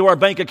 pours into our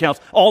bank accounts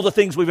all the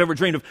things we've ever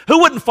dreamed of? Who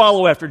wouldn't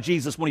follow after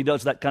Jesus when he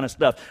does that kind of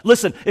stuff?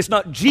 Listen, it's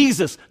not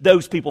Jesus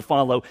those people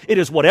follow. It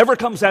is whatever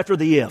comes after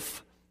the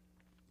if.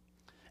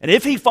 And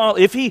if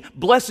he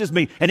blesses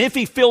me, and if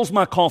he fills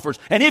my coffers,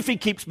 and if he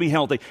keeps me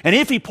healthy, and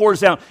if he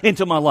pours out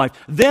into my life,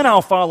 then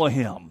I'll follow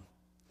him.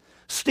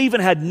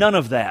 Stephen had none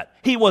of that.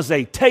 He was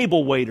a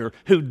table waiter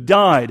who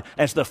died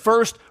as the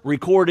first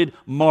recorded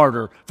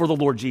martyr for the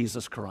Lord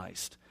Jesus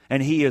Christ.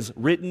 And he is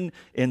written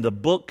in the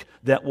book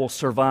that will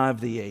survive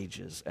the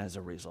ages as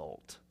a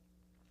result.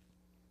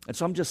 And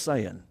so I'm just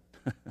saying,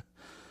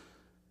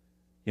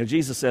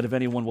 Jesus said, if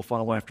anyone will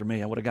follow after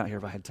me, I would have got here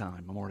if I had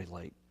time. I'm already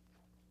late.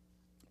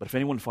 But if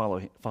anyone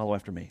follow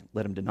after me,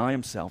 let him deny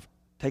himself,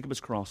 take up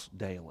his cross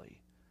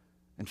daily,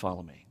 and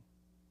follow me.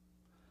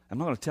 I'm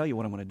not going to tell you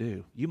what I'm going to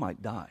do. You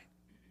might die.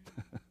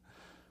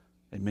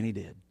 And many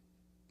did,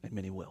 and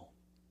many will.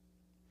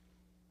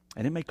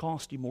 And it may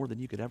cost you more than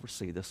you could ever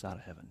see this side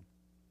of heaven.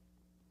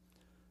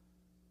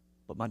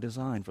 But my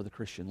design for the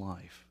Christian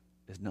life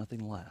is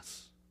nothing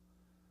less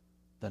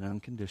than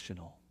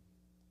unconditional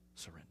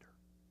surrender.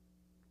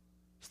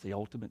 It's the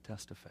ultimate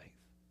test of faith.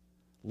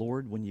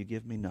 Lord, when you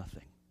give me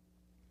nothing,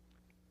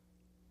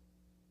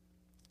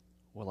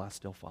 will I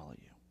still follow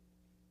you?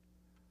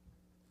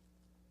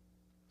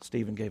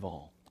 Stephen gave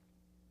all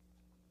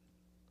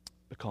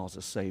because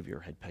the Savior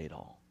had paid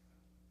all.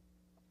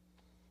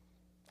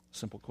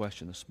 Simple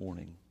question this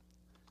morning.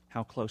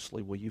 How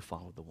closely will you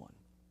follow the one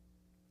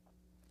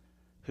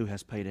who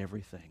has paid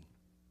everything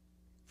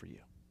for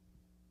you?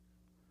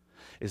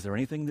 Is there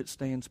anything that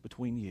stands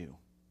between you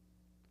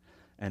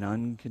and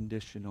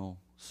unconditional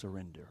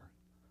surrender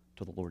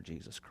to the Lord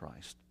Jesus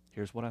Christ?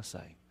 Here's what I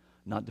say.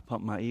 Not to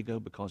pump my ego,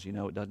 because you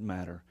know it doesn't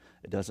matter.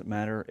 It doesn't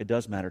matter. It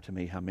does matter to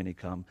me how many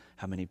come,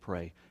 how many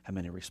pray, how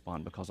many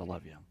respond, because I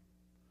love you.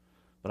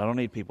 But I don't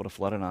need people to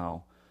flood an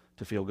aisle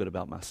to feel good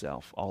about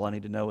myself. All I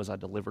need to know is I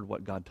delivered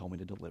what God told me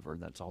to deliver.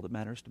 That's all that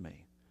matters to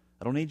me.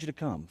 I don't need you to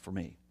come for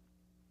me.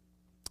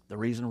 The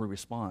reason we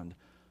respond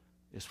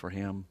is for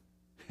Him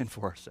and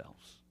for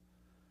ourselves.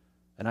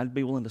 And I'd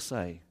be willing to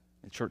say,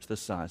 in church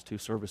this size, 2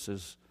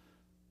 services,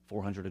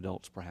 400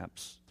 adults,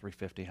 perhaps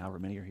 350, however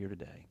many are here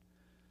today,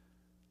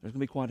 there's going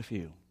to be quite a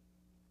few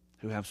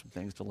who have some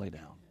things to lay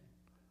down,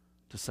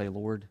 to say,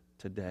 Lord,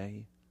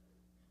 today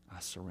I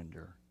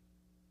surrender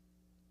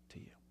to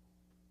you.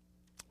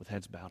 With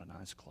heads bowed and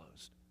eyes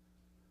closed.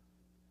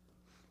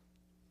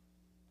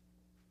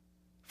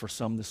 For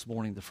some this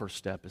morning, the first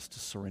step is to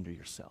surrender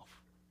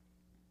yourself.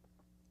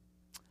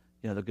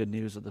 You know, the good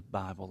news of the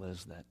Bible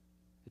is that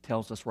it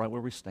tells us right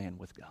where we stand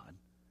with God.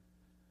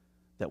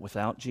 That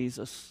without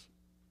Jesus,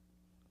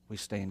 we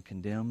stand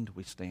condemned,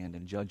 we stand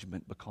in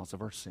judgment because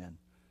of our sin.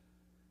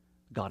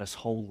 God is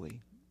holy,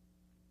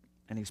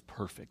 and He's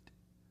perfect.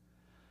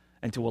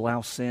 And to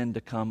allow sin to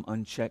come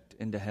unchecked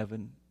into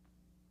heaven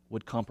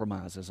would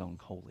compromise His own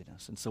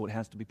holiness, and so it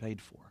has to be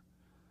paid for.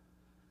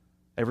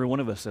 Every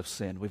one of us have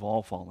sinned. We've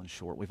all fallen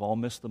short. We've all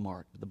missed the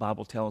mark. But the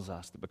Bible tells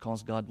us that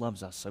because God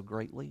loves us so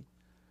greatly,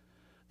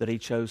 that He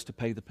chose to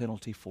pay the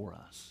penalty for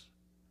us.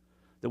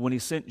 That when He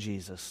sent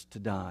Jesus to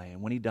die,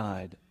 and when He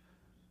died,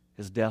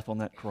 His death on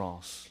that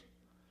cross,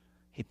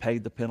 He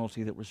paid the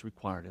penalty that was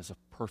required as a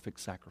perfect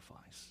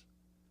sacrifice.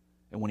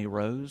 And when He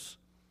rose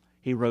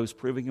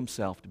proving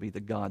Himself to be the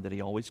God that He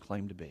always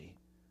claimed to be.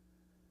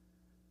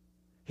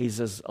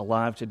 He's as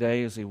alive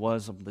today as He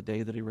was on the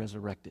day that He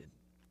resurrected.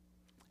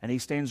 And He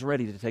stands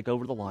ready to take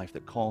over the life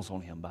that calls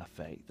on Him by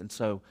faith. And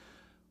so,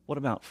 what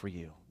about for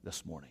you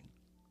this morning?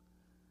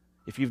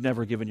 If you've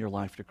never given your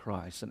life to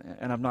Christ,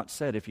 and I've not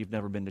said if you've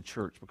never been to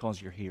church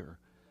because you're here.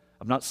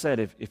 I've not said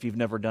if you've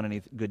never done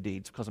any good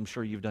deeds, because I'm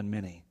sure you've done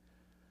many.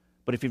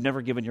 But if you've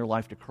never given your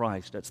life to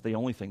Christ, that's the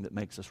only thing that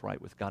makes us right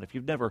with God. If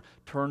you've never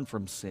turned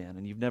from sin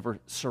and you've never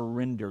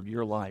surrendered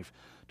your life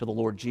to the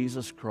Lord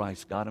Jesus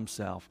Christ, God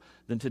Himself,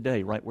 then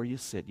today, right where you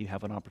sit, you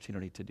have an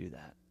opportunity to do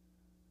that.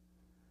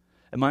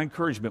 And my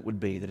encouragement would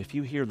be that if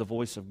you hear the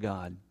voice of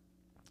God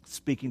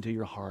speaking to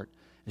your heart,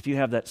 if you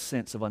have that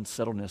sense of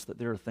unsettledness that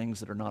there are things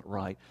that are not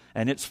right,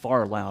 and it's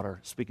far louder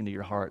speaking to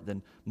your heart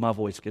than my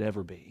voice could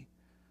ever be,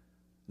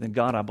 then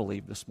God, I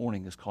believe, this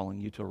morning is calling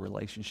you to a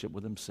relationship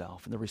with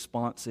Himself. And the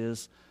response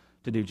is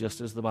to do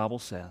just as the Bible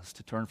says,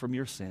 to turn from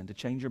your sin, to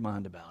change your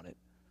mind about it,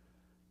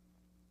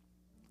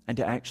 and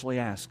to actually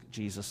ask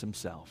Jesus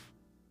Himself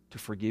to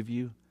forgive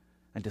you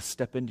and to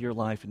step into your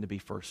life and to be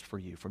first for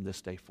you from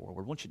this day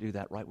forward. Won't you do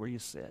that right where you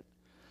sit?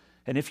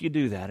 And if you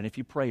do that, and if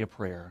you pray a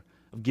prayer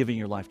of giving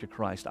your life to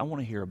Christ, I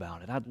want to hear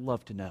about it. I'd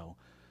love to know.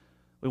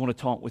 We want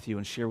to talk with you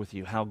and share with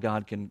you how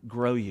God can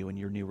grow you in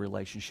your new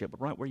relationship.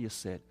 But right where you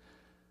sit,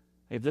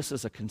 if this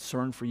is a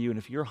concern for you, and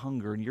if your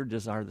hunger and your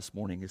desire this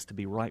morning is to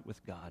be right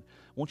with God,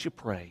 won't you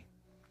pray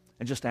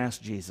and just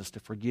ask Jesus to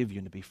forgive you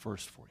and to be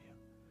first for you?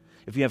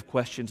 If you have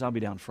questions, I'll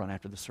be down front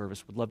after the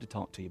service. Would love to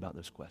talk to you about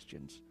those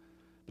questions.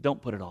 But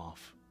don't put it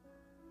off.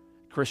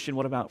 Christian,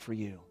 what about for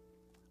you?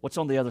 What's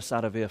on the other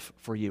side of if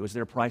for you? Is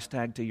there a price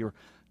tag to your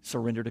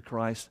surrender to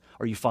Christ?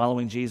 Are you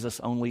following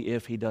Jesus only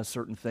if He does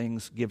certain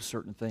things, gives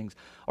certain things?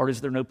 Or is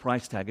there no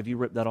price tag? Have you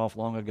ripped that off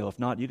long ago? If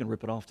not, you can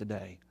rip it off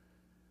today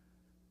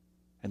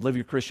and live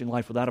your Christian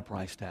life without a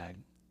price tag.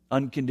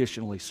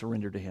 Unconditionally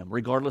surrender to Him.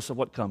 Regardless of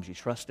what comes, you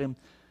trust Him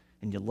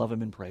and you love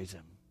Him and praise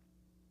Him.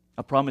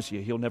 I promise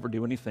you, He'll never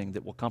do anything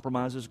that will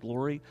compromise His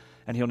glory,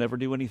 and He'll never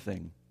do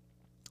anything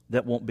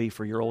that won't be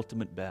for your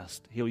ultimate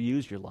best. He'll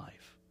use your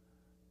life.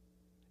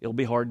 It'll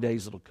be hard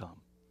days that'll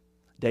come.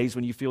 Days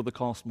when you feel the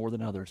cost more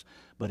than others.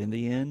 But in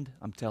the end,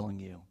 I'm telling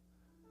you,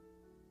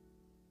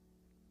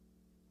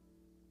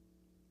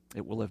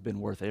 it will have been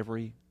worth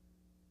every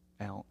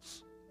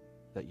ounce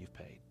that you've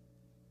paid.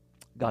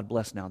 God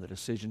bless now the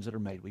decisions that are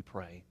made, we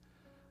pray.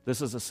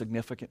 This is a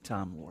significant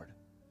time, Lord.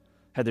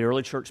 Had the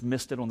early church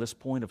missed it on this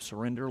point of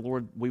surrender,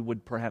 Lord, we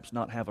would perhaps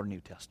not have our New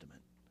Testament.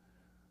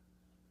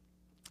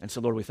 And so,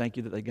 Lord, we thank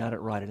you that they got it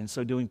right, and in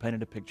so doing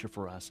painted a picture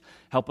for us.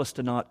 Help us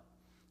to not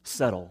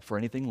settle for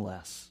anything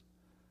less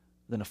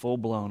than a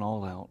full-blown,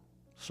 all-out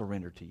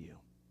surrender to you.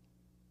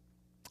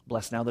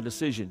 Bless now the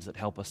decisions that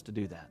help us to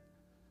do that,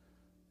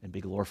 and be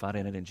glorified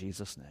in it in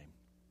Jesus' name.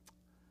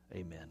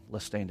 Amen.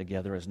 Let's stand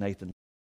together as Nathan